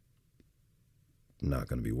not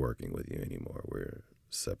going to be working with you anymore. We're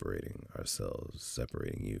separating ourselves,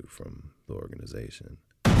 separating you from the organization.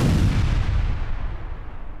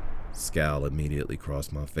 Scowl immediately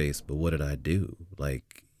crossed my face, but what did I do?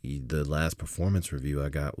 Like, the last performance review I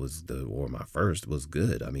got my first was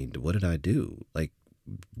good. I mean, what did I do? Like,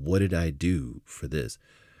 what did I do for this?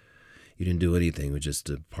 You didn't do anything with just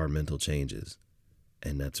departmental changes.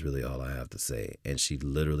 And that's really all I have to say. And she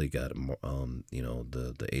literally got,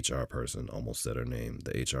 the HR person, almost said her name.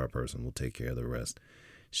 The HR person will take care of the rest.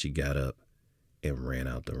 She got up and ran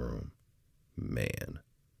out the room. Man,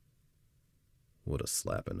 what a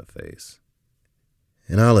slap in the face.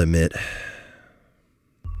 And I'll admit,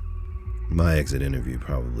 my exit interview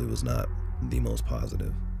probably was not the most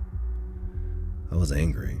positive. I was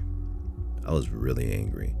angry. I was really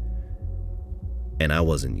angry. And I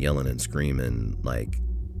wasn't yelling and screaming like,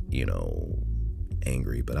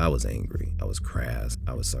 angry, but I was angry. I was crass,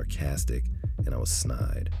 I was sarcastic, and I was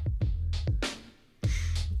snide.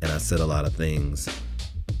 And I said a lot of things.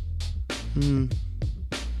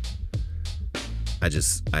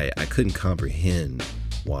 I couldn't comprehend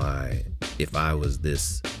why, if I was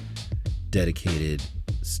this dedicated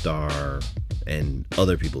star, and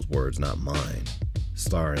other people's words, not mine,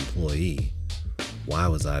 star employee, why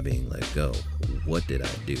was I being let go? What did I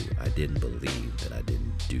do? I didn't believe that I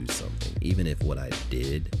didn't do something. Even if what I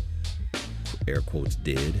did, air quotes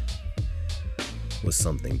did, was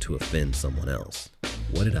something to offend someone else.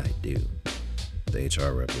 What did I do? The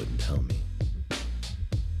HR rep wouldn't tell me.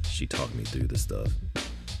 She talked me through the stuff.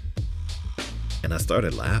 And I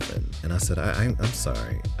started laughing. And I said, I'm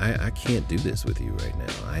sorry. I can't do this with you right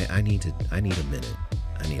now. I need a minute.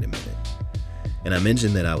 I need a minute. And I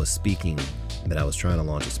mentioned that I was trying to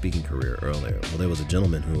launch a speaking career earlier. Well, there was a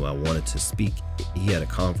gentleman who I wanted to speak. He had a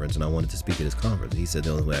conference and I wanted to speak at his conference. He said the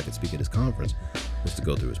only way I could speak at his conference was to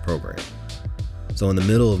go through his program. So in the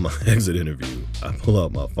middle of my exit interview, I pull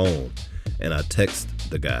out my phone and I text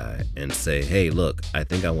the guy and say, hey, look, I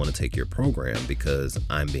think I want to take your program because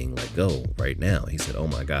I'm being let go right now. He said, oh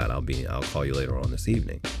my God, I'll call you later on this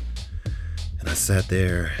evening. And I sat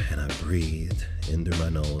there and I breathed in through my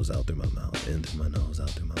nose, out through my mouth, in through my nose, out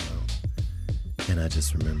through my mouth. And I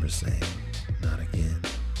just remember saying, not again.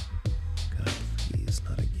 God, please,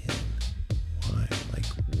 not again. Why? Like,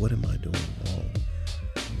 what am I doing wrong?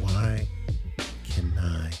 Why can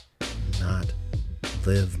I not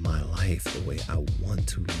live my life the way I want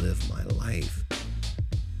to live my life?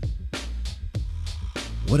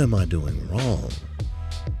 What am I doing wrong?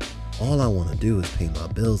 All I want to do is pay my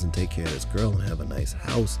bills and take care of this girl and have a nice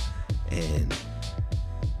house and,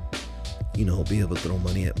 be able to throw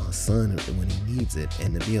money at my son when he needs it,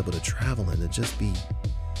 and to be able to travel and to just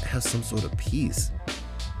have some sort of peace,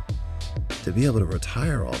 to be able to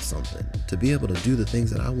retire off something, to be able to do the things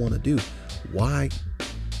that I want to do. Why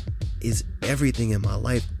is everything in my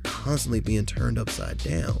life constantly being turned upside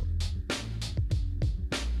down?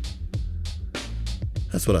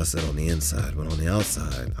 That's what I said on the inside, but on the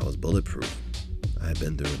outside, I was bulletproof. I had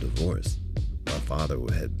been through a divorce. My father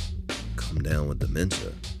had come down with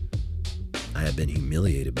dementia. I had been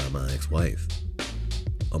humiliated by my ex-wife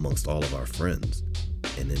amongst all of our friends,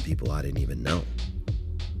 and then people I didn't even know.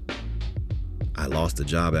 I lost a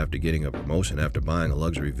job after getting a promotion after buying a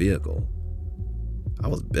luxury vehicle. I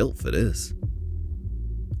was built for this.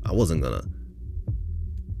 I wasn't gonna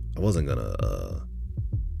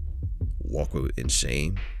walk in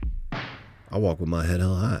shame. I walk with my head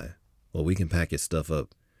held high. Well, we can pack your stuff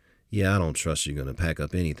up. Yeah, I don't trust you're gonna pack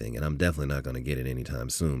up anything, and I'm definitely not gonna get it anytime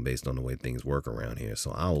soon based on the way things work around here.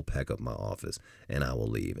 So I will pack up my office and I will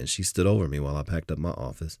leave. And she stood over me while I packed up my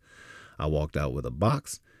office. I walked out with a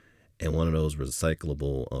box and one of those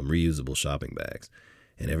recyclable, reusable shopping bags.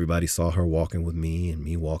 And everybody saw her walking with me and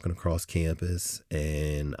me walking across campus.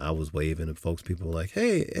 And I was waving and people were like,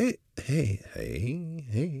 hey.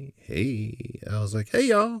 I was like, hey,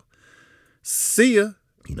 y'all. See ya.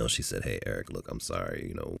 She said, hey, Eric, look, I'm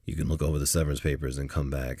sorry. You can look over the severance papers and come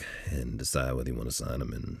back and decide whether you want to sign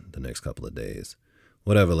them in the next couple of days.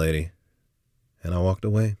 Whatever, lady. And I walked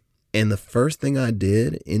away. And the first thing I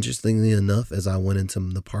did, interestingly enough, as I went into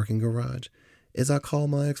the parking garage, is I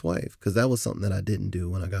called my ex-wife, because that was something that I didn't do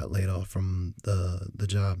when I got laid off from the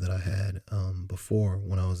job that I had before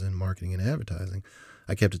when I was in marketing and advertising.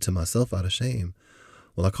 I kept it to myself out of shame.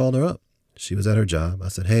 Well, I called her up. She was at her job. I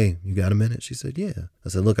said, hey, you got a minute? She said, yeah. I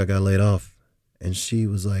said, look, I got laid off. And she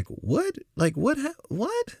was like, what? Like, what?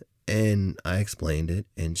 And I explained it.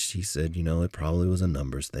 And she said, it probably was a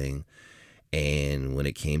numbers thing. And when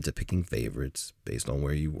it came to picking favorites based on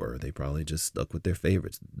where you were, they probably just stuck with their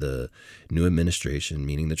favorites. The new administration,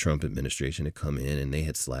 meaning the Trump administration, had come in and they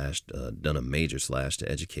had done a major slash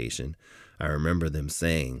to education. I remember them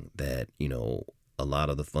saying that, a lot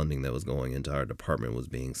of the funding that was going into our department was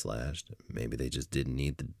being slashed. Maybe they just didn't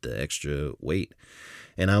need the extra weight.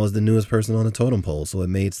 And I was the newest person on the totem pole, so it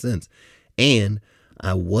made sense. And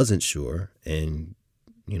I wasn't sure, and,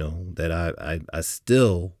 that I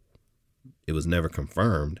still... It was never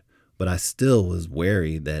confirmed, but I still was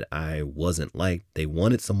wary that I wasn't liked. They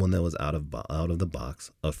wanted someone that was out of the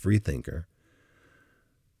box, a free thinker.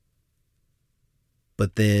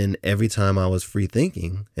 But then every time I was free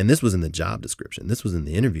thinking, and this was in the job description, this was in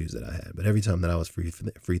the interviews that I had, but every time that I was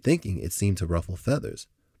free thinking, it seemed to ruffle feathers.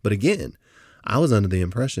 But again, I was under the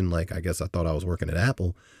impression, I guess I thought I was working at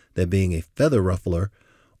Apple, that being a feather ruffler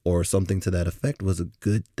or something to that effect was a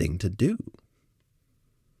good thing to do.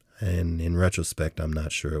 And in retrospect, I'm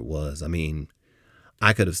not sure it was. I mean,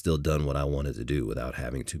 I could have still done what I wanted to do without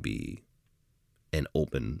having to be an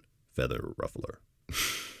open feather ruffler,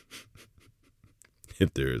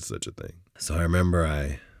 if there is such a thing. So I remember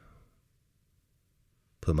I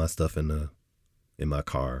put my stuff in my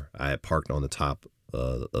car. I had parked on the top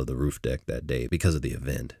of the roof deck that day because of the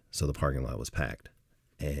event, so the parking lot was packed.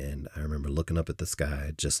 And I remember looking up at the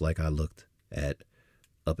sky, just like I looked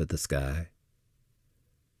up at the sky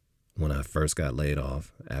when I first got laid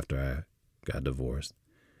off after I got divorced.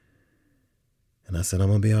 And I said, I'm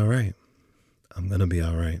going to be all right. I'm going to be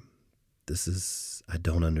all right. I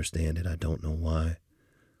don't understand it. I don't know why,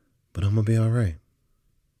 but I'm going to be all right.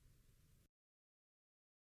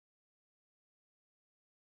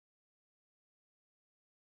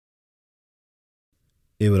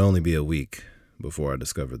 It would only be a week before I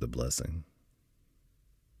discovered the blessing.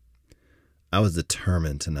 I was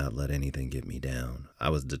determined to not let anything get me down. I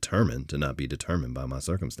was determined to not be determined by my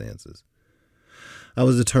circumstances. I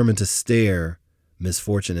was determined to stare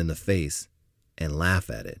misfortune in the face and laugh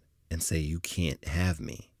at it and say, you can't have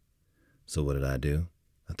me. So what did I do?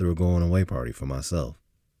 I threw a going away party for myself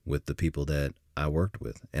with the people that I worked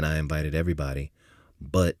with. And I invited everybody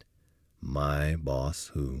but my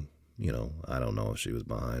boss, who, I don't know if she was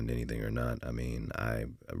behind anything or not. I mean, I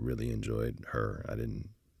really enjoyed her. I didn't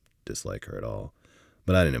dislike her at all,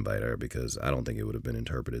 but I didn't invite her because I don't think it would have been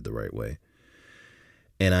interpreted the right way.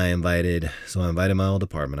 And I invited my old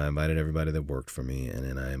department. I invited everybody that worked for me, and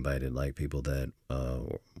then I invited people that,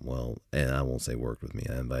 and I won't say worked with me.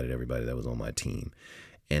 I invited everybody that was on my team,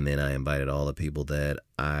 and then I invited all the people that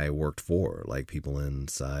I worked for, like people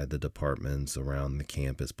inside the departments around the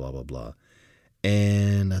campus, blah blah blah.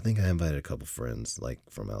 And I think I invited a couple friends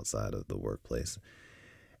from outside of the workplace,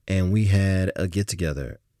 and we had a get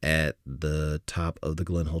together at the top of the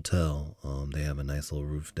Glen Hotel. They have a nice little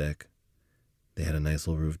roof deck.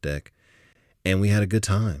 And we had a good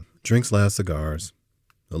time. Drinks, cigars,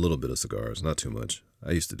 a little bit of cigars, not too much.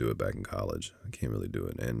 I used to do it back in college. I can't really do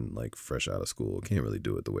it. And fresh out of school, can't really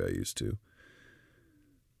do it the way I used to.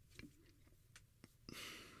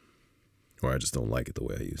 Or I just don't like it the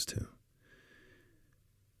way I used to.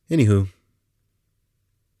 Anywho,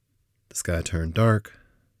 the sky turned dark.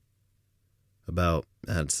 About,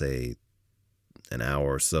 I'd say, an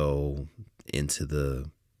hour or so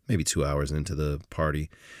maybe 2 hours into the party.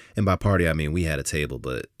 And by party, I mean we had a table,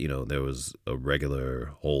 but, there was a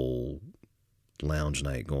regular whole, lounge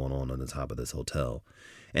night going on the top of this hotel.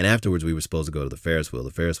 And afterwards, we were supposed to go to the Ferris wheel.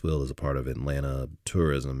 The Ferris wheel is a part of Atlanta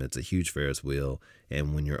tourism. It's a huge Ferris wheel.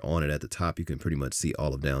 And when you're on it at the top, you can pretty much see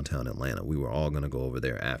all of downtown Atlanta. We were all going to go over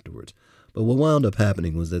there afterwards. But what wound up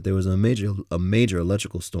happening was that there was a major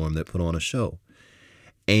electrical storm that put on a show.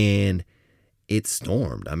 And it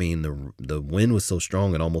stormed. I mean, the wind was so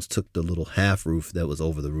strong, it almost took the little half roof that was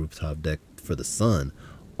over the rooftop deck for the sun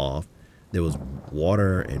off. There was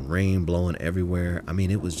water and rain blowing everywhere. I mean,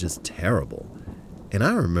 it was just terrible. And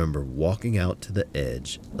I remember walking out to the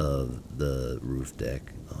edge of the roof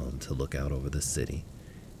deck to look out over the city.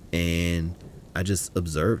 And I just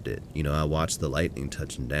observed it. You know, I watched the lightning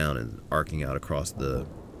touching down and arcing out across the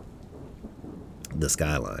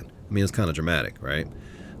skyline. I mean, it's kind of dramatic, right?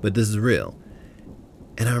 But this is real.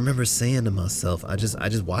 And I remember saying to myself, I just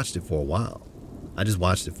watched it for a while.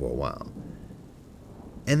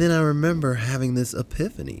 And then I remember having this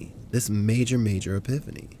epiphany, this major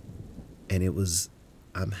epiphany. And it was,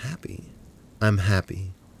 I'm happy.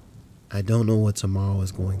 I don't know what tomorrow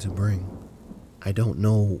is going to bring. I don't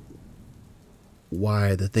know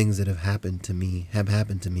why the things that have happened to me. And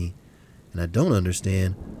I don't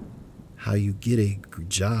understand how you get a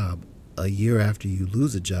job a year after you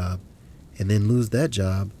lose a job and then lose that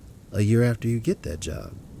job a year after you get that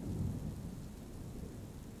job.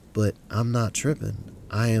 But I'm not tripping.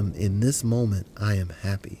 In this moment, I am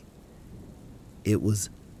happy. It was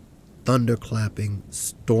thunderclapping,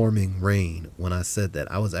 storming rain when I said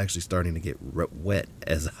that. I was actually starting to get wet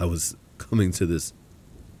as I was coming to this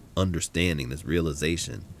understanding, this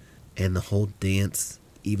realization. And the whole dance,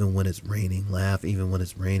 even when it's raining, laugh, even when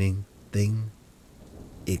it's raining thing,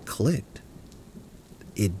 it clicked.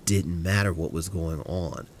 It didn't matter what was going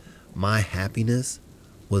on. My happiness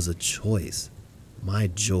was a choice. My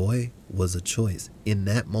joy was a choice. In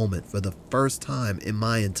that moment, for the first time in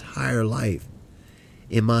my entire life,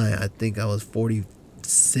 I think I was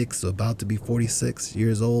 46, about to be 46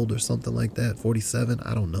 years old or something like that, 47,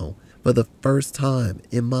 I don't know. But the first time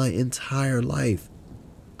in my entire life,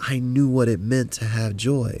 I knew what it meant to have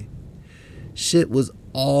joy. Shit was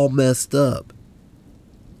all messed up.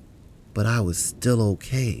 But I was still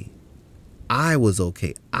okay. I was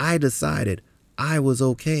okay. I decided I was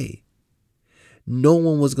okay. No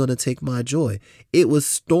one was going to take my joy. It was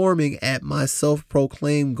storming at my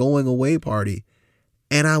self-proclaimed going away party,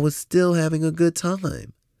 and I was still having a good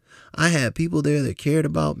time. I had people there that cared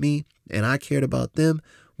about me, and I cared about them.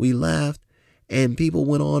 We laughed, and people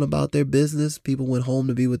went on about their business. People went home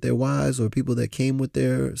to be with their wives, or people that came with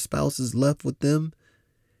their spouses left with them,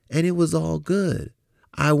 and it was all good.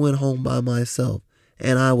 I went home by myself,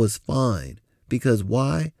 and I was fine. Because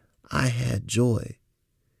why? I had joy.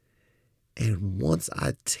 And once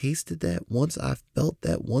I tasted that, once I felt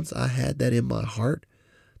that, once I had that in my heart,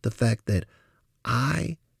 the fact that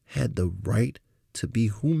I had the right to be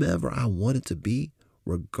whomever I wanted to be,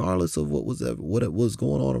 regardless of what was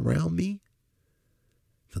going on around me,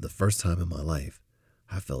 for the first time in my life,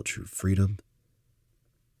 I felt true freedom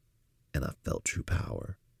and I felt true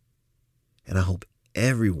power. And I hope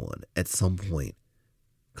everyone at some point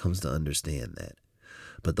comes to understand that.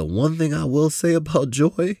 But the one thing I will say about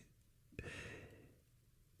joy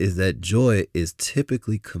is that joy is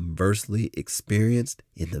typically conversely experienced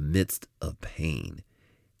in the midst of pain.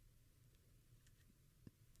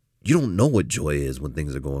 You don't know what joy is when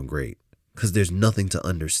things are going great because there's nothing to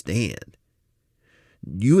understand.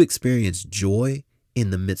 You experience joy in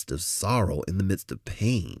the midst of sorrow, in the midst of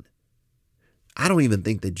pain. I don't even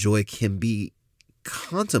think that joy can be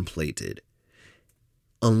contemplated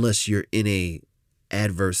unless you're in a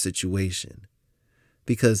adverse situation,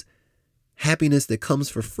 because happiness that comes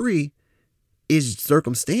for free is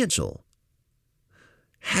circumstantial.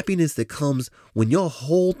 Happiness that comes when your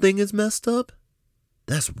whole thing is messed up,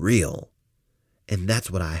 that's real. And that's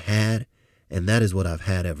what I had, and that is what I've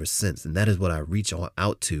had ever since. And that is what I reach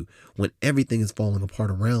out to when everything is falling apart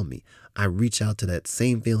around me. I reach out to that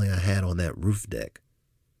same feeling I had on that roof deck.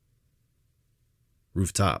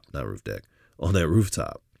 Rooftop, not roof deck. On that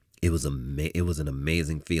rooftop. It was an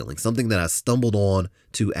amazing feeling, something that I stumbled on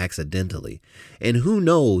to accidentally. And who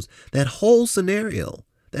knows, that whole scenario,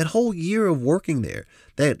 that whole year of working there,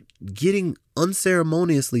 that getting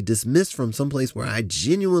unceremoniously dismissed from someplace where I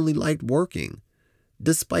genuinely liked working,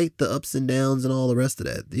 despite the ups and downs and all the rest of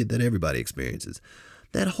that everybody experiences,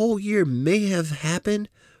 that whole year may have happened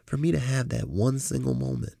for me to have that one single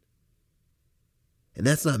moment. And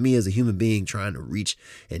that's not me as a human being trying to reach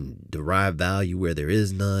and derive value where there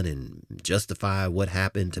is none and justify what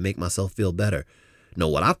happened to make myself feel better. No,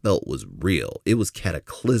 what I felt was real. It was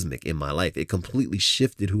cataclysmic in my life. It completely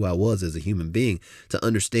shifted who I was as a human being to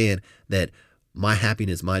understand that my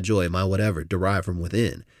happiness, my joy, my whatever derived from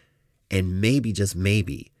within. And maybe, just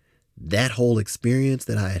maybe, that whole experience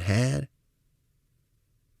that I had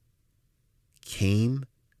came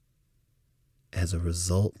as a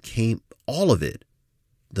result, all of it,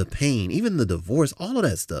 the pain, even the divorce, all of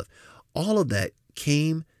that stuff, all of that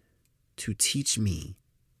came to teach me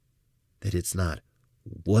that it's not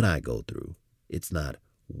what I go through, it's not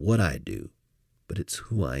what I do, but it's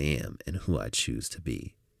who I am and who I choose to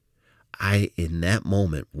be. I, in that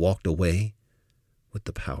moment, walked away with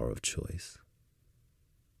the power of choice.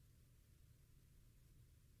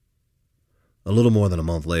 A little more than a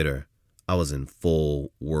month later, I was in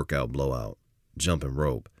full workout blowout, jumping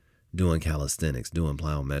rope, doing calisthenics, doing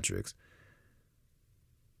plyometrics,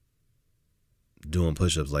 doing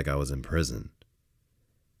push-ups like I was in prison.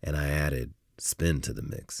 And I added spin to the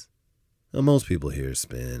mix. Now, most people hear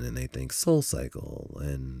spin and they think Soul Cycle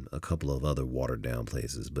and a couple of other watered down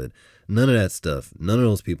places, but none of that stuff, none of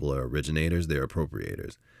those people are originators, they're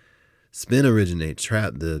appropriators. Spin originates,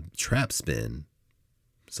 the trap spin,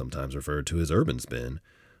 sometimes referred to as urban spin,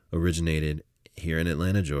 originated here in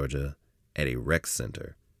Atlanta, Georgia at a rec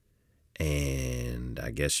center. And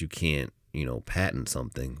I guess you can't, patent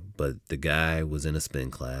something, but the guy was in a spin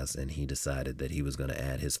class and he decided that he was going to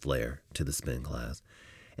add his flair to the spin class.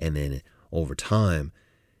 And then over time,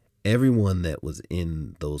 everyone that was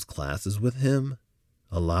in those classes with him,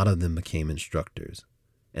 a lot of them became instructors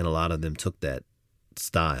and a lot of them took that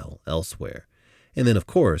style elsewhere. And then, of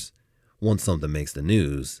course, once something makes the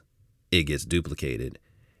news, it gets duplicated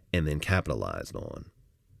and then capitalized on.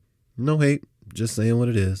 No hate, just saying what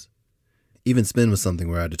it is. Even spin was something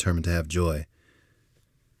where I determined to have joy.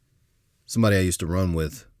 Somebody I used to run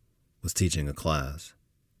with was teaching a class.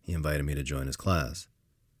 He invited me to join his class.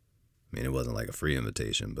 I mean, it wasn't like a free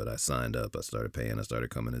invitation, but I signed up. I started paying. I started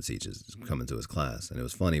coming to his class. And it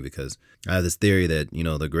was funny because I have this theory that,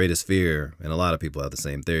 the greatest fear, and a lot of people have the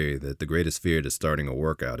same theory, that the greatest fear to starting a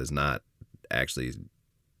workout is not actually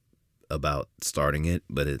about starting it,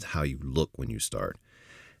 but it's how you look when you start.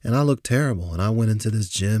 And I looked terrible. And I went into this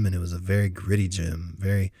gym, and it was a very gritty gym,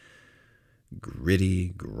 very gritty,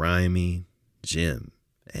 grimy gym.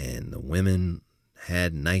 And the women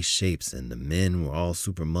had nice shapes, and the men were all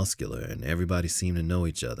super muscular, and everybody seemed to know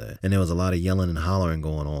each other. And there was a lot of yelling and hollering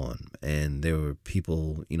going on. And there were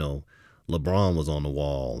people, LeBron was on the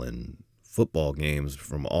wall, and football games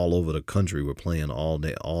from all over the country were playing all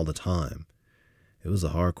day, all the time. It was a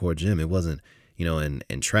hardcore gym. It wasn't,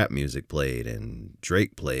 and trap music played, and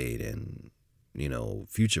Drake played, and,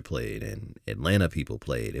 Future played, and Atlanta people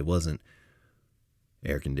played. It wasn't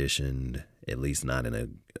air conditioned, at least not in a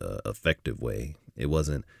effective way. It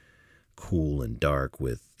wasn't cool and dark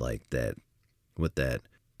with that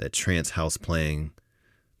trance house playing,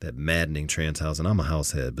 that maddening trance house. And I'm a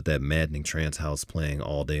house head, but that maddening trance house playing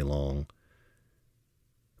all day long.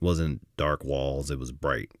 It wasn't dark walls. It was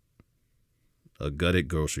bright. A gutted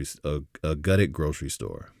grocery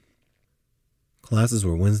store. Classes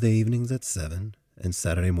were Wednesday evenings at 7 and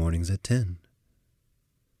Saturday mornings at 10.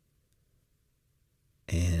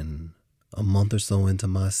 And a month or so into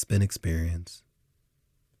my spin experience,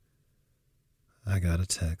 I got a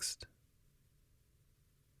text.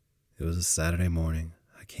 It was a Saturday morning.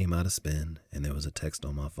 I came out of spin and there was a text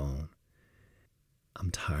on my phone. I'm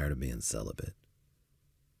tired of being celibate.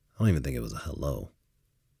 I don't even think it was a hello.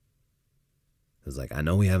 It was like, I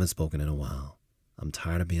know we haven't spoken in a while. I'm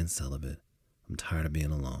tired of being celibate. I'm tired of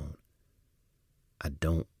being alone. I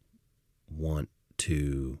don't want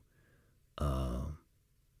a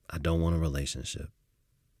relationship.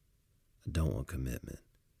 I don't want commitment.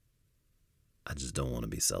 I just don't want to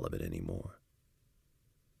be celibate anymore.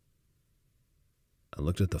 I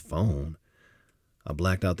looked at the phone. I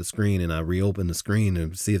blacked out the screen and I reopened the screen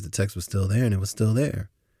to see if the text was still there, and it was still there.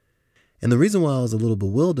 And the reason why I was a little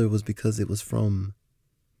bewildered was because it was from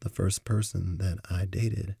the first person that I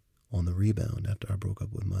dated on the rebound after I broke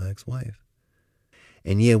up with my ex-wife.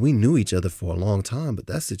 And yeah, we knew each other for a long time, but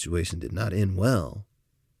that situation did not end well.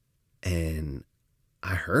 And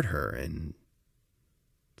I hurt her and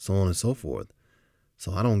so on and so forth.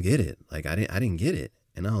 So I don't get it. Like, I didn't get it.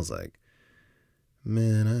 And I was like,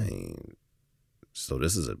 man, I ain't. So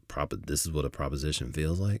this is what a proposition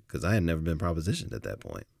feels like? Because I had never been propositioned at that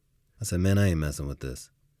point. I said, man, I ain't messing with this.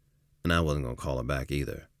 And I wasn't going to call her back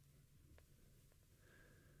either.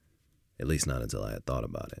 At least not until I had thought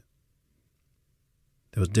about it.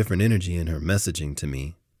 There was different energy in her messaging to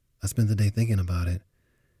me. I spent the day thinking about it.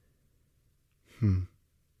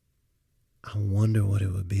 I wonder what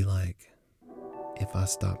it would be like if I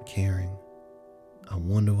stopped caring. I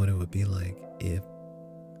wonder what it would be like if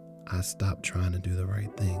I stopped trying to do the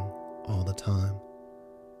right thing. all the time.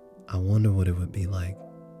 I wonder what it would be like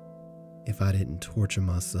if I didn't torture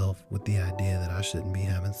myself with the idea that I shouldn't be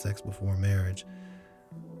having sex before marriage,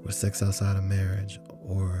 or sex outside of marriage,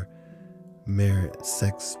 or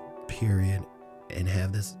sex period, and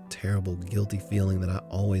have this terrible guilty feeling that I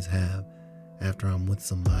always have after I'm with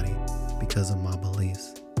somebody because of my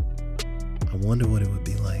beliefs. I wonder what it would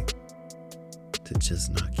be like to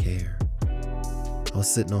just not care. I was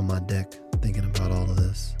sitting on my deck thinking about all of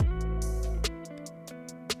this,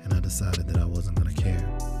 and I decided that I wasn't going to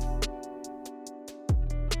care.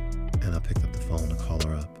 And I picked up the phone to call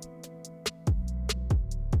her up.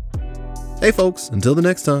 Hey folks, until the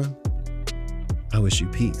next time, I wish you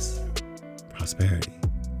peace, prosperity,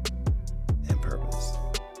 and purpose.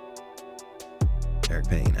 Eric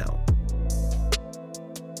Payne out.